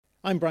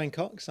I'm Brian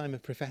Cox. I'm a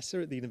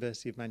professor at the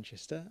University of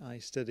Manchester. I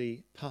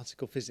study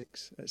particle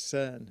physics at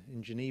CERN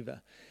in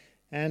Geneva.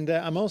 And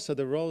I'm also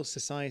the Royal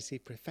Society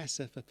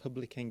Professor for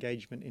Public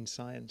Engagement in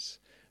Science,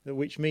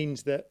 which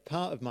means that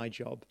part of my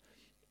job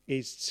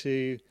is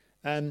to,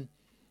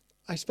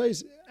 I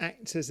suppose,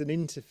 act as an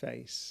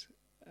interface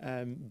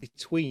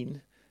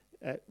between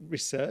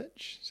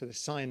research, so the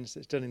science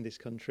that's done in this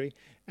country,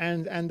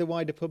 and the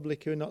wider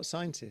public who are not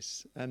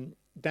scientists.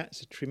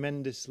 That's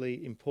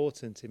tremendously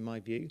important in my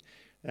view,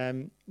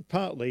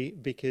 partly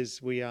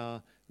because we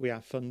are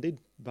funded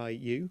by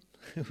you.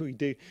 we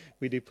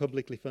do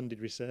publicly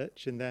funded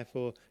research, and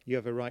therefore you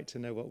have a right to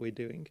know what we're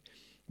doing.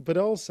 But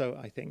also,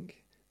 I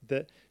think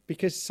that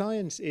because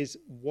science is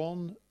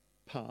one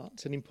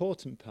part, an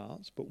important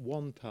part, but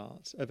one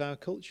part of our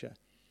culture.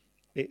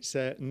 It's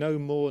no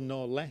more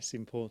nor less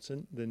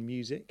important than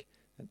music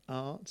and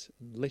art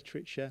and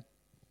literature,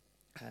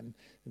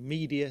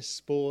 media,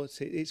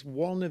 sport. It's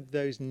one of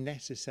those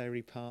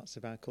necessary parts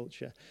of our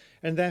culture,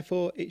 and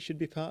therefore it should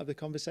be part of the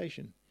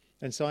conversation.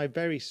 And so I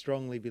very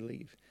strongly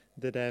believe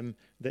that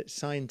that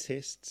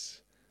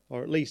scientists,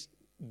 or at least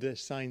the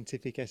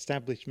scientific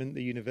establishment,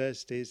 the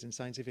universities and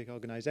scientific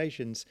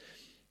organisations,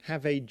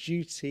 have a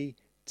duty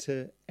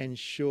to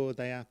ensure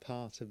they are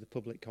part of the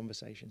public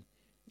conversation.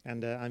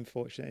 And I'm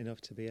fortunate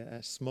enough to be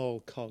a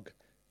small cog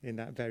in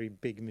that very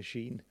big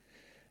machine.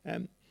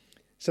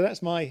 So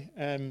that's my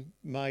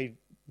my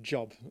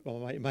job,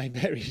 or my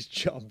various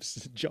job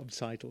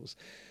titles.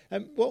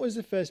 What was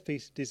the first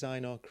piece of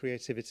design or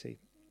creativity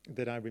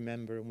that I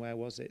remember, and where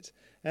was it?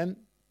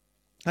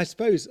 I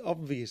suppose,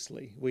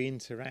 obviously, we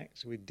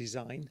interact with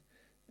design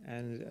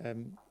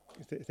and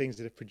things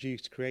that are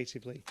produced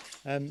creatively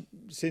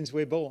since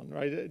we're born,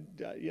 right?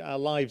 Our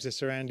lives are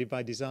surrounded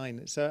by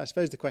design. So I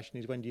suppose the question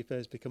is, when do you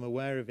first become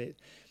aware of it?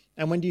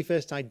 And when do you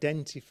first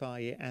identify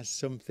it as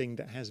something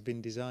that has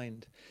been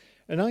designed?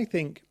 And I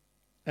think,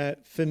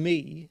 for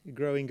me,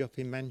 growing up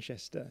in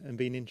Manchester and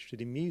being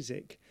interested in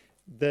music,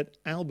 that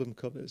album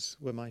covers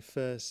were my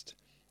first,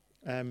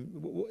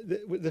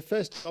 the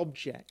first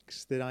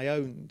objects that I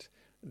owned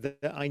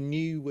that I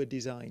knew were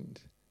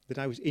designed, that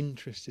I was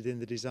interested in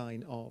the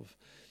design of.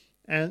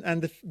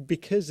 And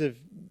because of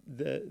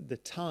the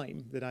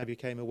time that I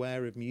became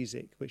aware of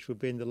music, which would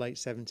be in the late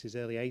 70s,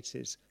 early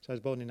 80s, so I was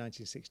born in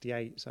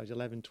 1968, so I was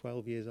 11,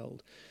 12 years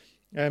old,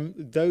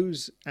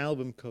 those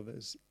album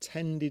covers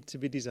tended to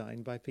be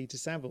designed by Peter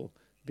Saville,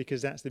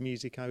 because that's the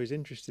music I was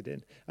interested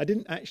in. I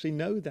didn't actually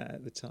know that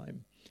at the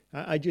time.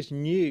 I just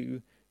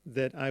knew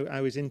that I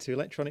was into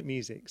electronic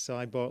music, so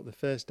I bought the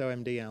first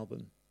OMD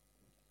album.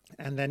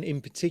 And then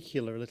in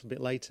particular, a little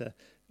bit later,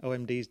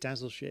 OMD's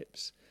Dazzle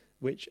Ships,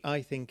 which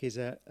I think is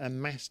a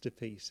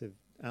masterpiece of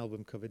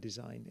album cover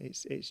design.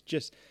 It's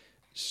just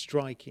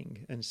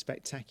striking and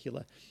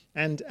spectacular.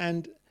 And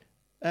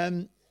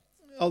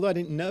although I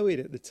didn't know it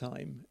at the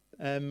time,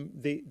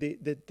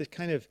 the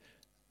kind of,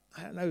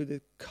 I don't know, the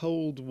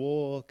Cold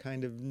War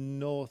kind of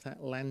North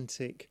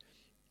Atlantic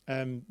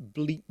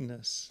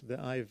bleakness that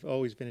I've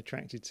always been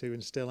attracted to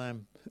and still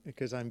am,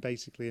 because I'm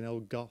basically an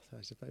old goth,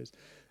 I suppose,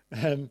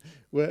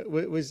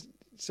 was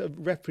sort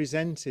of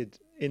represented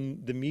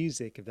in the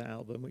music of the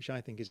album, which I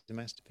think is a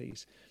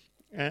masterpiece,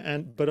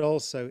 but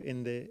also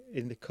in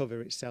the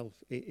cover itself.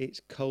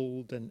 It's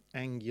cold and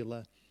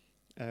angular.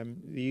 The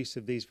use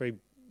of these very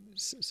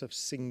sort of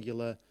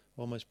singular,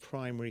 almost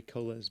primary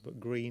colours, but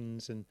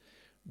greens and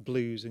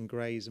blues and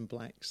greys and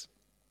blacks.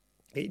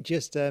 It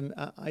just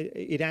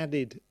it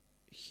added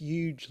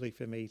hugely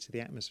for me to the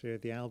atmosphere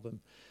of the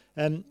album.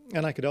 And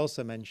I could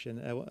also mention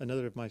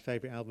another of my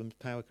favourite albums,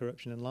 Power,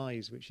 Corruption and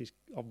Lies, which is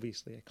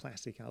obviously a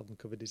classic album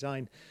cover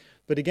design.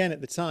 But again,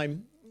 at the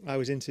time, I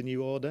was into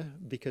New Order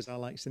because I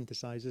like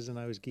synthesizers and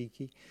I was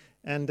geeky.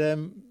 And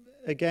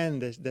again,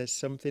 there's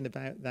something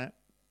about that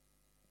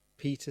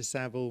Peter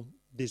Saville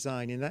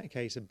design, in that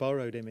case, a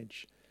borrowed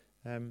image,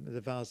 the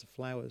vase of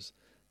flowers,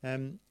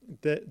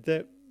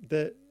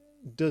 that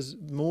does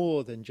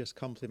more than just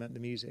complement the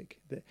music.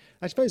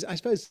 I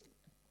suppose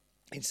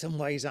in some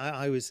ways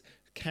I was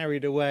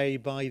carried away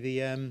by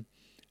the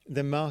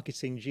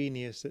marketing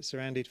genius that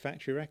surrounded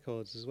Factory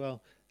Records as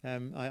well.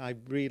 I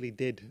really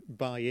did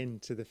buy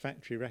into the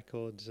Factory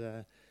Records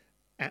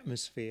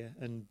atmosphere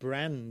and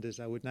brand, as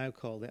I would now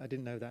call it. I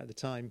didn't know that at the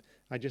time.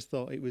 I just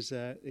thought it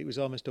was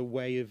almost a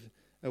way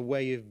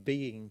of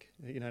being,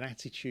 an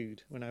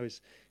attitude. When I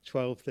was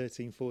 12,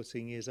 13,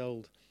 14 years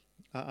old,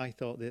 I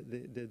thought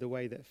that the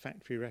way that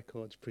Factory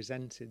Records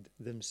presented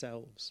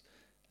themselves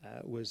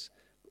was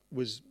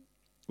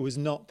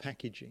not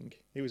packaging.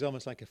 It was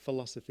almost like a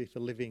philosophy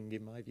for living,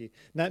 in my view.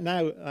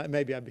 Now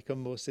maybe I've become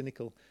more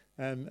cynical,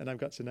 and I've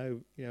got to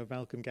know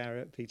Malcolm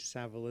Garrett, Peter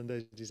Saville, and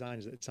those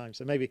designers at the time.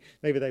 So maybe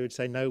they would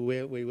say no, we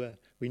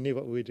knew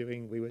what we were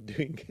doing. We were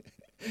doing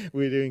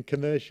we were doing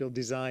commercial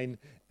design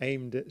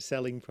aimed at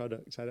selling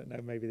products. I don't know.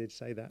 Maybe they'd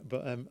say that,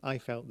 but I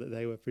felt that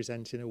they were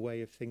presenting a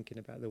way of thinking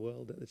about the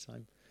world at the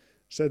time.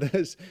 So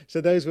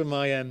those were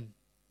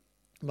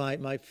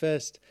my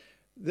first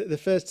the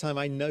first time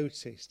I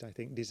noticed, I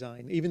think,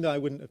 design, even though I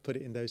wouldn't have put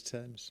it in those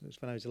terms, it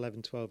was when I was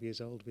 11, 12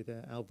 years old with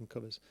album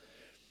covers.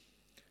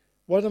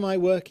 What am I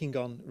working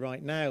on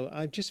right now?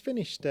 I've just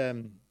finished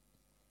a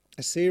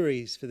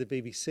series for the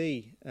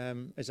BBC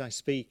as I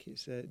speak.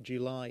 It's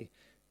July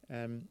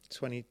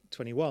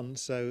 2021.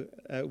 So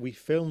we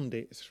filmed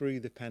it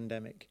through the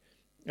pandemic.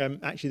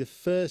 Actually, the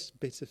first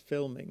bit of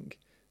filming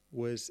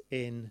was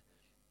in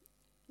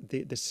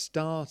the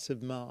start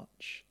of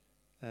March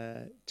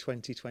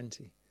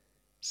 2020.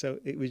 So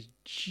it was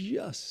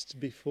just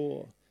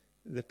before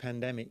the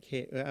pandemic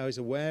hit. I was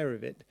aware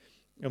of it.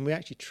 And we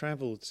actually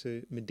travelled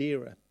to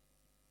Madeira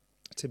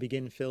to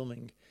begin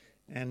filming,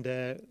 and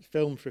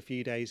filmed for a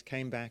few days,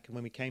 came back, and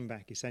when we came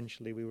back,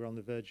 essentially, we were on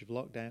the verge of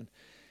lockdown.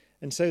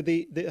 And so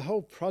the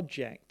whole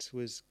project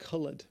was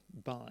coloured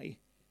by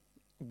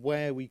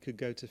where we could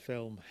go to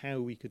film, how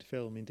we could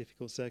film in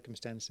difficult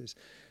circumstances.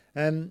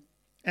 And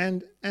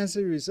as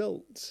a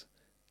result,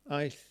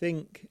 I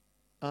think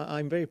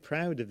I'm very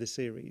proud of the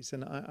series,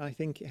 and I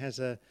think it has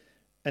an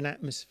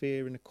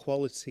atmosphere and a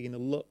quality and a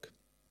look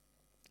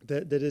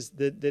that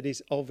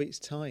is of its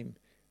time.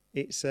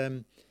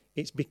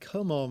 It's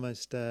become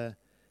almost a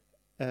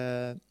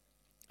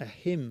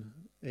hymn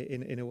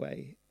in a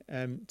way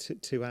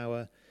to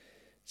our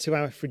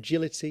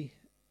fragility,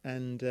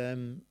 and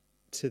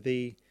to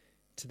the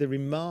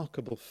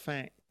remarkable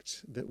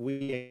fact that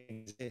we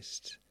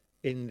exist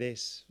in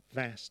this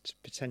vast,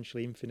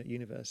 potentially infinite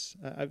universe.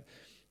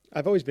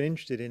 I've always been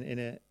interested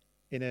in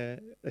a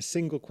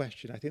single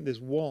question. I think there's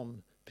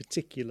one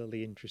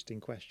particularly interesting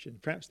question,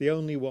 perhaps the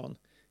only one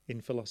in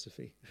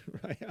philosophy.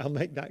 Right? I'll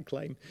make that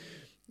claim.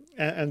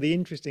 And the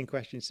interesting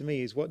question to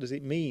me is, what does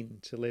it mean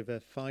to live a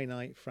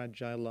finite,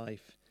 fragile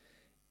life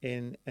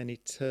in an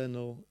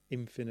eternal,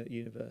 infinite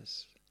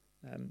universe?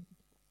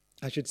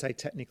 I should say,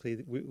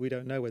 technically, we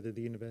don't know whether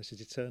the universe is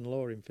eternal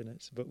or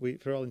infinite, but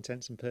for all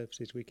intents and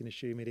purposes, we can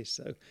assume it is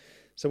so.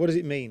 So what does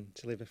it mean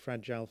to live a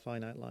fragile,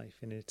 finite life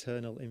in an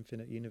eternal,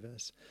 infinite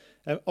universe?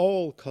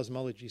 All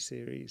cosmology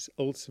series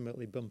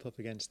ultimately bump up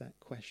against that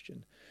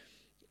question.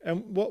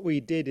 And what we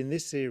did in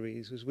this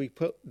series was we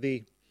put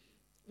the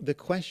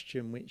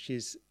question, which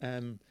is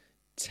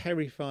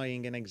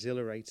terrifying and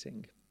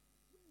exhilarating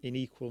in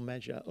equal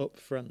measure, up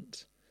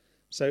front.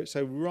 So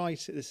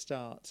right at the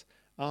start,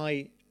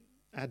 I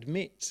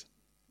admit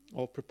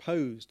or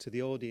propose to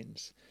the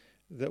audience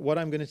that what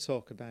I'm going to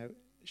talk about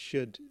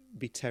should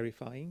be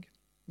terrifying.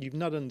 You've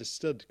not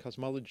understood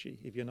cosmology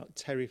if you're not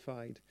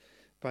terrified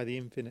by the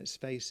infinite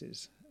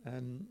spaces.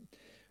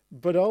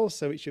 But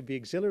also it should be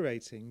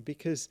exhilarating,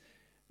 because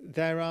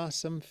there are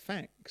some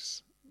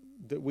facts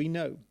that we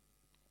know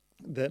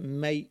that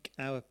make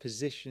our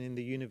position in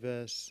the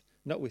universe,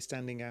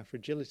 notwithstanding our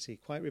fragility,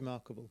 quite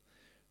remarkable.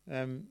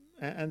 And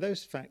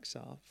those facts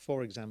are,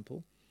 for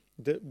example,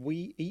 that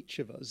each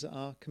of us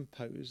are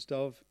composed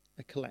of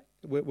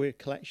we're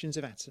collections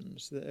of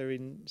atoms that are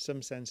in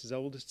some sense as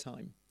old as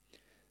time,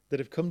 that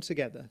have come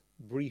together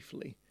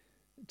briefly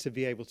to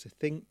be able to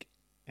think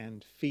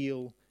and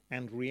feel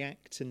and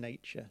react to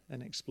nature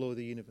and explore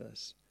the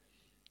universe.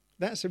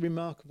 That's a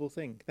remarkable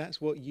thing.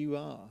 That's what you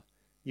are.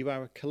 You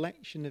are a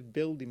collection of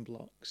building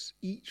blocks,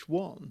 each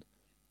one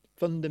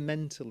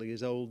fundamentally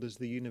as old as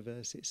the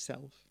universe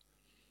itself.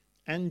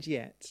 And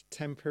yet,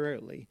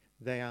 temporarily,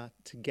 they are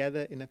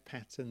together in a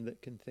pattern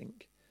that can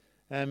think.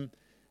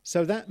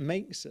 So that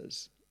makes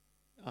us,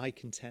 I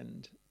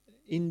contend,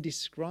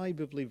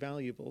 indescribably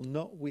valuable,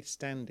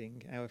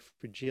 notwithstanding our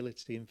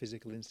fragility and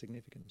physical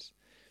insignificance.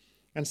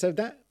 And so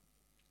that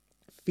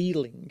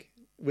feeling,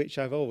 which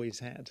I've always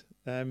had,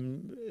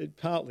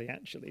 partly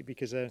actually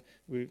because I've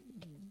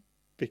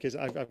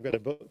got a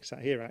book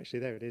sat here, actually,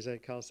 there it is,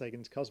 Carl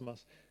Sagan's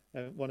Cosmos,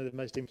 one of the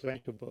most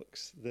influential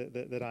books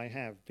that I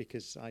have,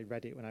 because I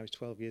read it when I was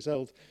 12 years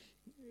old.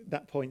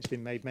 That point's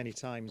been made many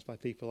times by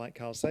people like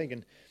Carl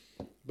Sagan.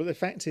 But the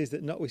fact is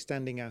that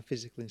notwithstanding our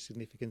physical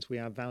insignificance, we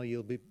are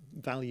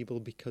valuable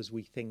because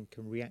we think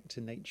and react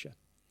to nature.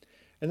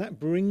 And that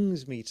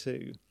brings me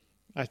to,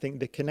 I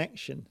think, the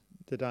connection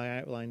that I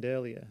outlined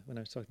earlier when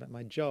I was talking about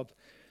my job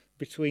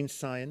between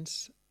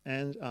science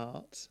and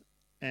art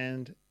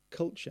and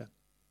culture.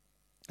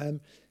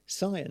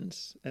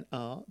 Science and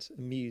art,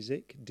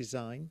 music,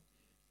 design,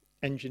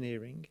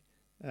 engineering,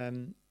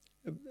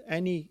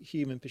 any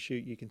human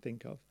pursuit you can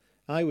think of,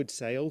 I would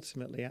say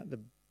ultimately at the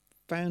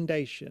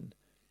foundation,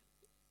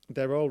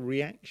 they're all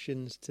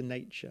reactions to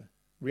nature.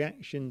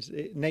 Reactions,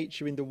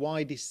 nature in the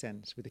widest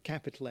sense, with a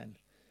capital N.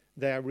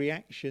 They are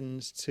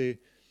reactions to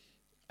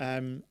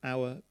they're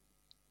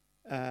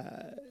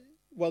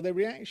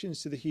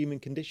reactions to the human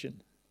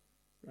condition,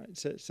 right?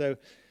 So,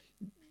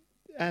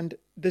 and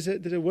there's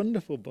a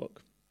wonderful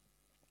book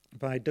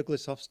by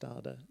Douglas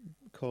Hofstadter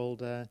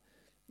called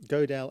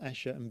Gödel,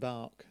 Escher and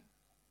Bach.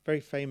 Very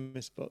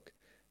famous book.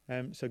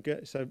 So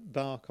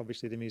Bach,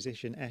 obviously the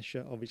musician,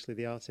 Escher, obviously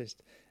the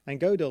artist, and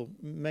Gödel,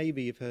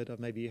 maybe you've heard of,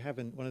 maybe you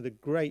haven't, one of the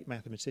great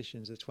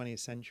mathematicians of the 20th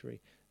century,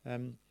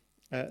 a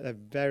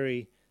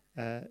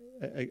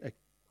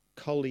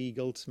colleague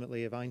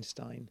ultimately of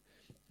Einstein.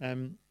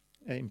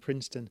 in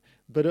Princeton.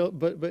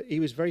 But he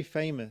was very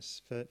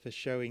famous for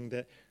showing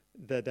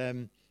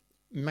that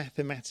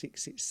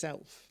mathematics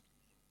itself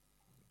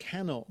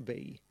cannot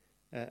be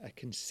a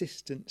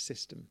consistent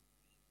system.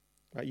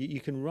 Right?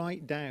 You can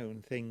write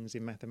down things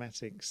in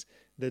mathematics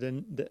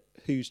that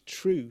whose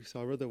truth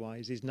or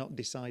otherwise is not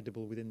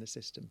decidable within the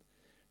system.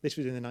 This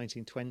was in the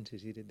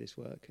 1920s he did this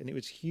work, and it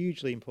was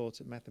hugely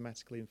important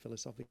mathematically and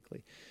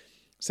philosophically.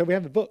 So we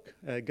have a book,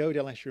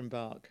 Gödel, Escher and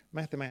Bach,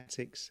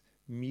 Mathematics,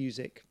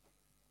 Music,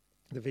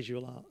 the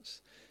Visual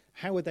Arts.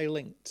 How are they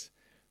linked?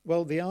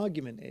 Well, the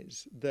argument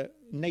is that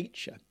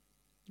nature,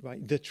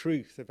 right, the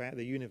truth about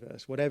the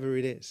universe, whatever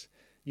it is,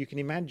 you can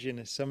imagine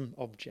as some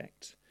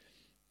object.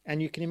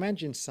 And you can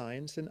imagine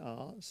science and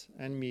arts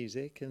and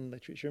music and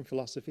literature and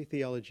philosophy,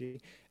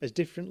 theology, as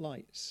different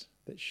lights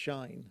that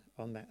shine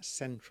on that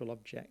central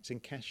object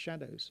and cast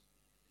shadows.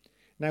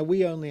 Now,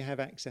 we only have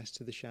access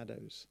to the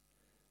shadows.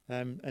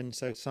 And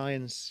so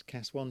science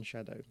casts one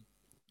shadow,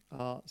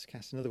 arts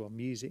casts another one,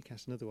 music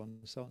casts another one,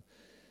 and so on.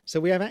 So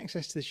we have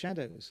access to the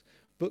shadows.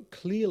 But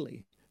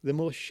clearly, the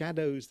more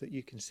shadows that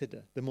you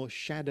consider, the more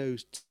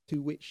shadows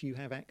to which you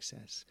have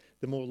access,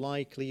 the more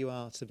likely you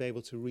are to be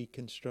able to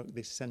reconstruct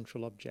this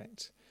central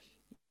object,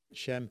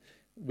 which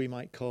we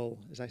might call,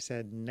 as I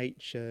said,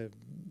 nature,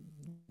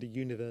 the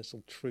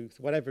universal truth,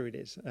 whatever it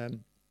is,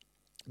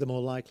 the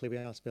more likely we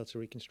are to be able to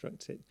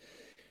reconstruct it.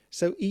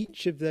 So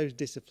each of those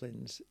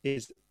disciplines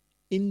is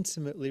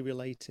intimately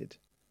related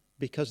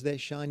because they're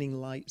shining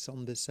lights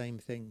on the same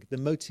thing. The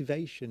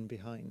motivation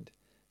behind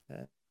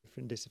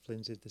different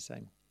disciplines is the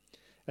same.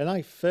 And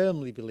I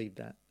firmly believe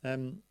that.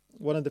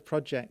 One of the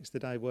projects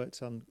that I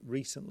worked on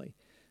recently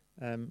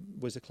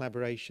was a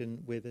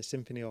collaboration with a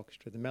symphony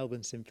orchestra, the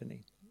Melbourne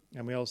Symphony.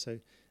 And we also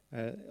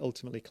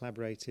ultimately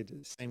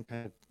collaborated, same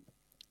kind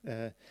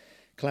of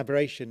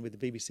collaboration with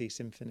the BBC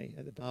Symphony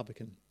at the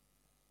Barbican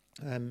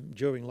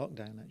during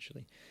lockdown,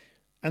 actually.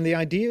 And the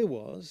idea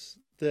was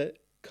that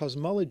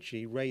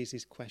cosmology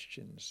raises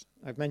questions.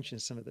 I've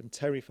mentioned some of them,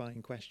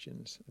 terrifying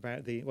questions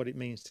about what it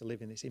means to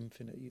live in this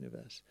infinite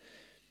universe.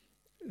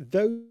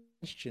 Those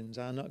questions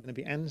are not going to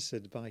be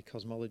answered by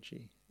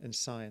cosmology and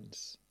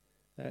science.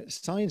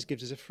 Science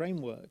gives us a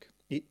framework.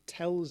 It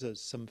tells us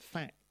some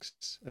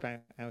facts about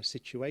our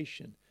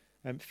situation,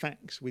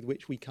 facts with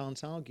which we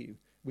can't argue.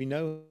 We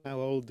know how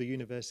old the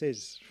universe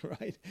is,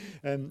 right?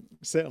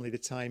 Certainly the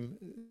time,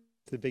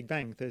 the Big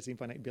Bang,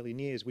 13.8 billion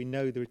years. We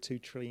know there are 2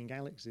 trillion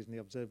galaxies in the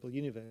observable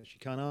universe. You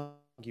can't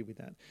argue with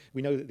that.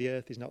 We know that the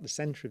Earth is not the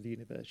centre of the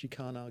universe. You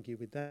can't argue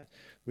with that.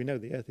 We know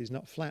the Earth is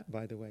not flat,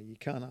 by the way. You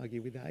can't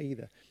argue with that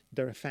either.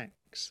 There are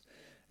facts.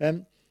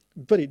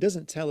 But it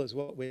doesn't tell us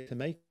what we're to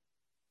make.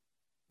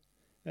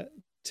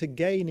 To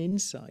gain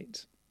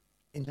insight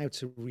in how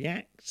to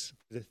react,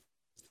 to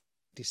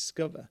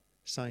discover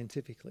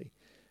scientifically,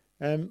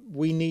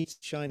 we need to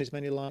shine as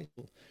many lights.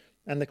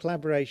 And the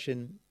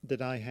collaboration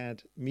that I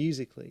had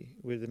musically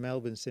with the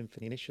Melbourne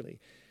Symphony initially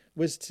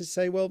was to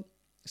say, well,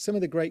 some of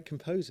the great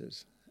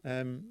composers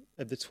of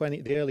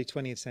the early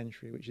 20th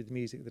century, which is the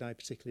music that I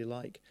particularly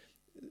like,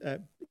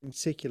 in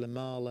particular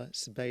Mahler,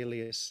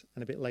 Sibelius,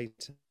 and a bit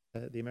later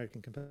the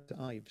American composer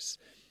Ives,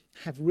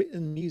 have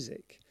written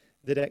music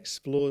that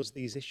explores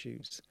these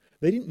issues.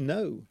 They didn't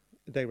know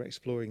they were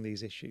exploring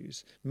these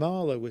issues.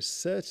 Mahler was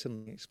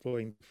certainly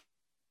exploring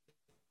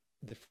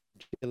the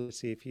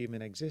fragility of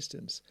human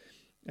existence.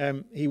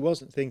 He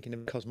wasn't thinking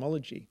of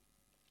cosmology.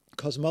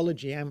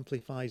 Cosmology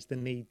amplifies the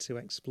need to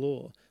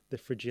explore the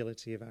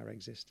fragility of our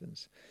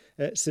existence.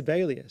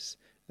 Sibelius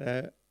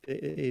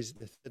is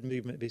the third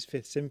movement of his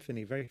Fifth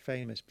Symphony, very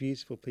famous,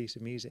 beautiful piece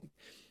of music,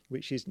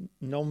 which is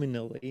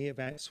nominally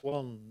about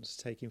swans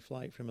taking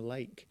flight from a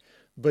lake,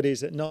 but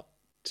is not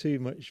too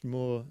much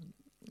more.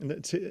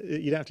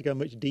 You don't have to go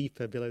much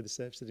deeper below the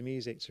surface of the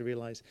music to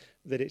realise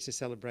that it's a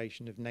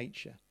celebration of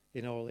nature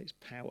in all its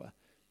power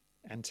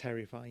and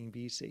terrifying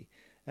beauty,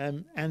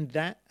 and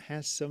that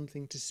has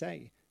something to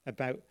say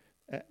about.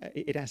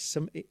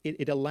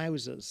 It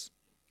allows us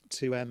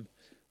to,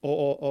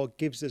 or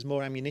gives us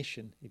more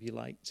ammunition, if you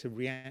like, to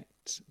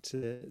react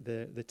to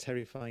the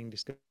terrifying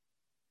discoveries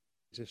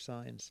of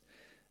science.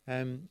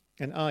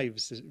 And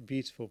Ives has a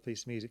beautiful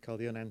piece of music called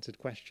The Unanswered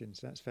Questions.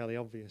 That's fairly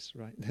obvious,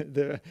 right?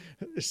 The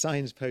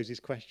science poses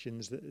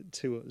questions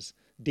to us,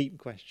 deep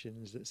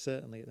questions that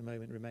certainly at the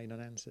moment remain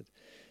unanswered.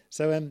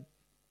 So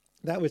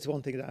that was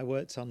one thing that I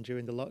worked on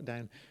during the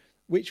lockdown,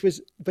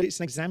 but it's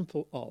an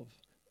example of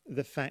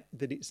the fact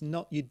that it's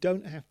not, you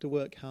don't have to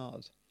work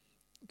hard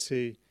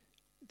to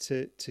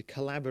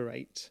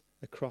collaborate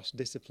across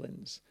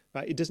disciplines,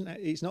 right?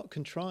 It's not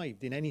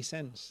contrived in any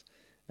sense.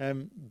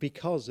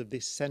 Because of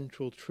this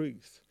central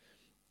truth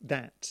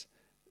that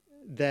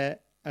there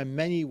are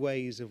many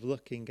ways of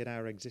looking at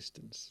our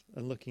existence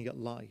and looking at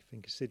life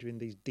and considering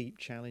these deep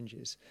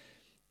challenges.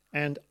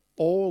 And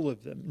all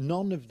of them,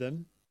 none of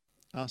them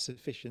are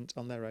sufficient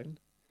on their own.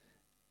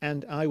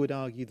 And I would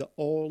argue that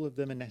all of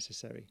them are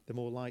necessary. The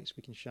more lights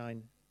we can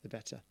shine, the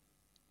better.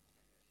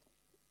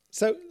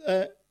 So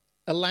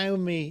allow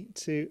me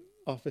to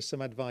offer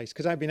some advice,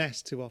 because I've been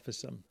asked to offer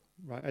some.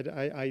 right.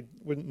 I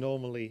wouldn't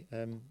normally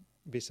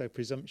be so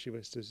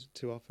presumptuous as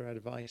to offer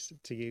advice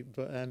to you,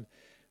 but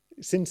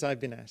since I've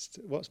been asked,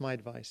 what's my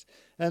advice?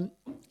 Um,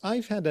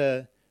 I've had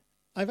a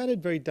I've had a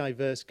very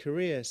diverse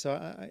career,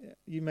 so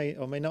you may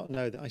or may not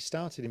know that I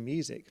started in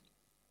music.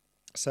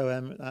 So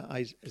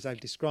as I've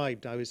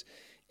described, I was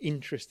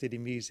interested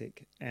in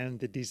music and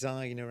the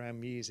design around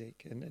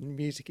music and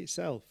music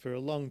itself for a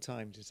long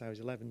time, since I was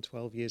 11,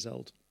 12 years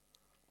old.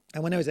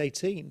 And when I was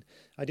 18,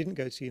 I didn't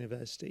go to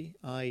university.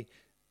 I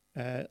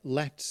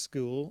left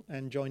school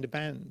and joined a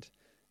band.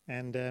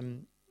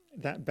 And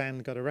that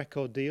band got a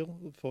record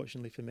deal,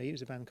 fortunately for me. It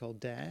was a band called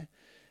Dare.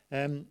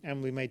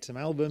 And we made some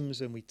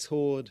albums and we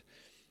toured.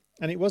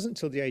 And it wasn't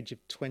until the age of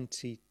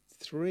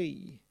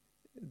 23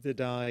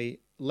 that I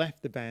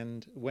left the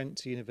band, went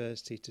to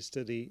university to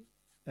study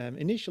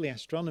initially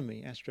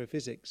astronomy,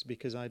 astrophysics,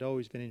 because I'd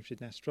always been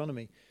interested in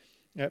astronomy,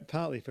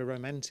 partly for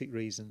romantic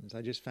reasons.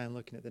 I just found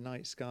looking at the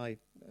night sky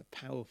a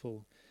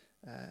powerful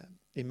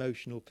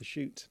emotional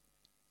pursuit.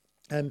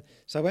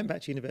 So I went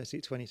back to university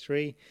at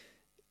 23,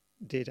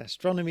 did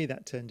astronomy,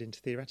 that turned into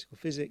theoretical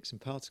physics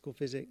and particle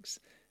physics,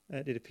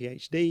 did a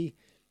PhD,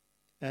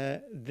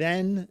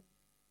 then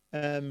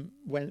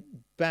went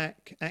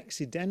back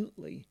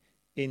accidentally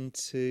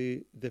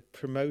into the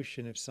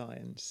promotion of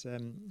science,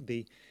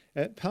 the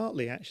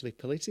partly actually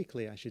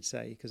politically, I should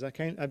say, because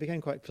I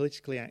became quite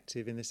politically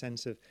active in the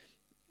sense of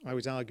I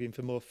was arguing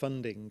for more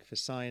funding for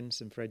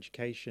science and for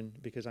education,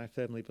 because I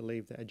firmly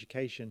believe that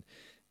education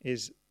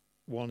is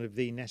one of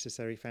the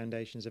necessary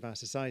foundations of our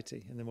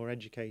society, and the more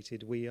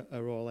educated we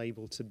are all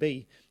able to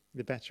be,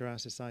 the better our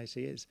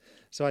society is.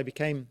 So I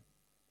became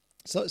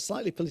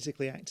slightly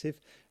politically active.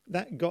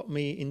 That got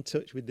me in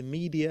touch with the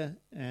media,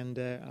 and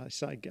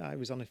I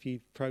was on a few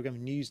programs,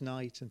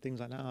 Newsnight and things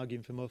like that,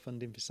 arguing for more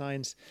funding for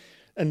science.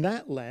 And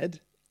that led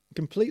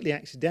completely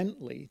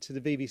accidentally to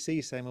the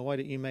BBC saying, well, why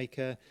don't you make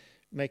a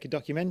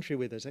documentary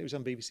with us? It was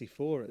on BBC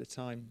Four at the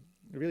time,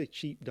 a really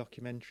cheap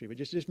documentary, but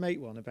just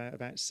make one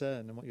about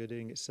CERN and what you're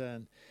doing at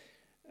CERN.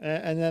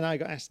 And then I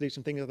got asked to do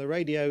some things on the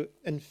radio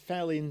and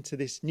fell into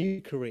this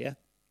new career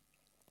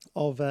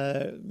of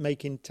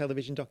making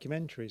television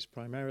documentaries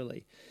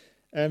primarily,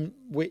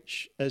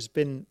 which has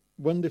been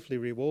wonderfully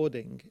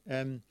rewarding.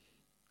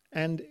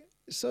 And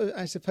so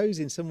I suppose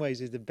in some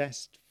ways is the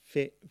best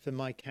fit for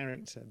my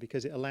character,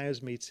 because it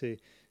allows me to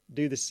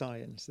do the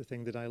science, the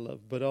thing that I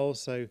love, but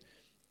also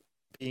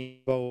be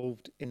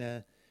involved in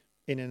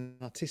an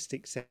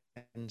artistic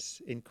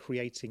sense in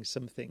creating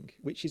something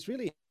which is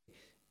really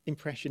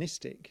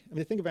impressionistic. I mean,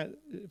 the thing about,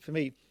 for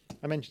me,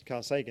 I mentioned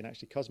Carl Sagan,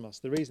 actually, Cosmos.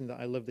 The reason that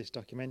I love this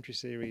documentary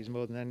series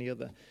more than any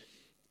other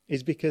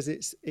is because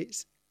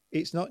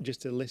it's not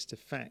just a list of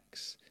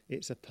facts.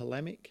 It's a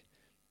polemic.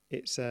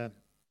 It's a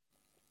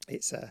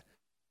it's a,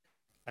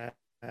 a,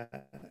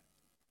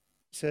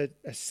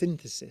 a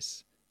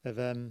synthesis of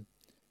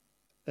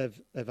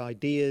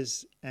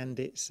ideas, and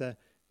it's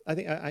I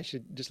think I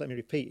should just let me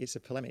repeat. It's a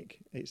polemic.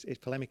 It's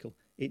polemical.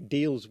 It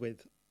deals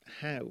with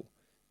how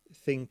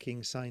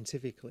thinking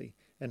scientifically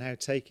and how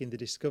taking the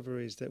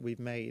discoveries that we've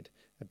made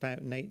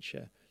about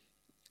nature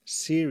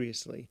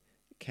seriously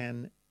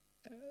can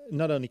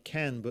not only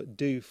can but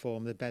do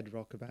form the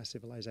bedrock of our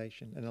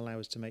civilization and allow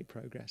us to make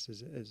progress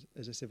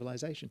as a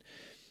civilization.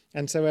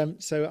 And so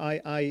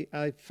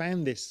I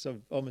found this sort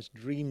of almost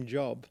dream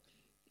job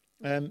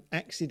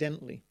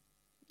accidentally,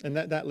 and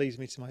that leads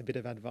me to my bit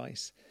of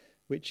advice,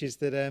 which is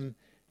that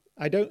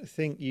I don't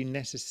think you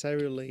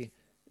necessarily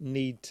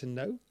need to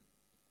know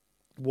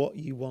what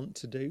you want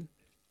to do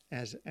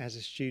as a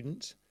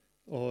student,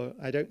 or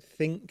I don't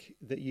think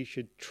that you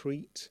should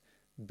treat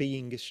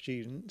being a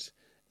student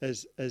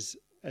as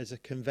a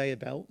conveyor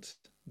belt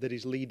that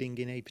is leading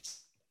in a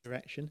particular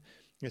direction.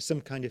 There's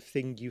some kind of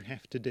thing you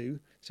have to do.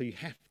 So you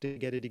have to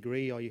get a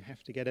degree, or you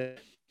have to get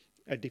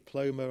a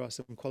diploma or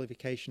some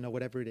qualification or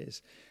whatever it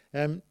is.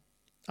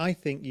 I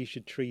think you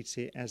should treat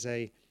it as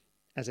a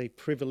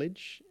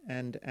privilege,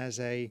 and as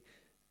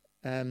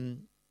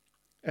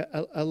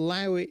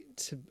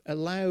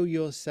allow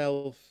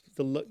yourself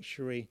the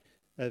luxury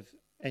of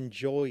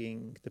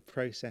enjoying the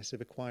process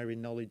of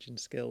acquiring knowledge and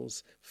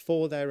skills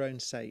for their own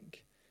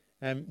sake.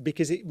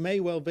 Because it may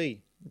well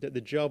be that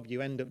the job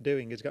you end up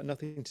doing has got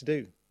nothing to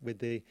do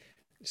with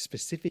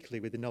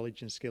specifically with the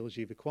knowledge and skills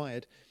you've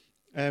acquired,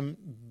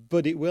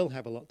 but it will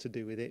have a lot to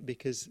do with it,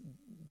 because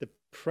the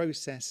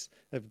process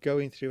of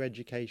going through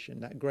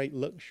education, that great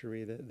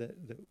luxury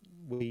that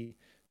we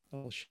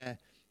all share,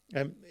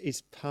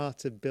 is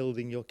part of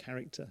building your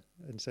character,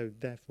 and so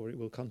therefore it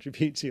will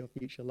contribute to your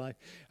future life.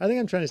 I think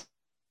I'm trying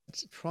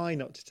to try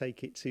not to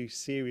take it too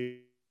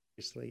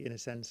seriously, in a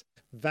sense,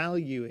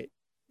 value it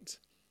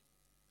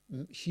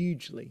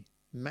hugely,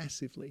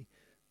 massively,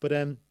 but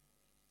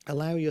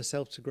allow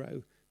yourself to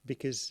grow,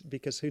 because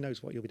who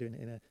knows what you'll be doing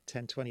in a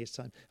 10, 20 years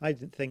time. I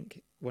didn't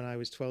think when I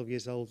was 12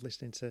 years old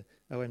listening to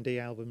OMD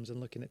albums and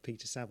looking at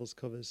Peter Savills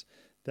covers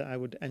that I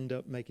would end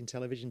up making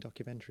television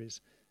documentaries,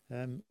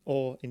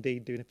 or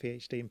indeed doing a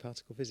PhD in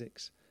particle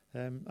physics.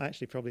 I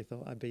actually probably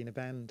thought I'd be in a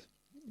band,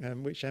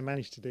 which I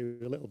managed to do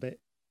a little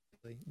bit,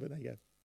 but there you go.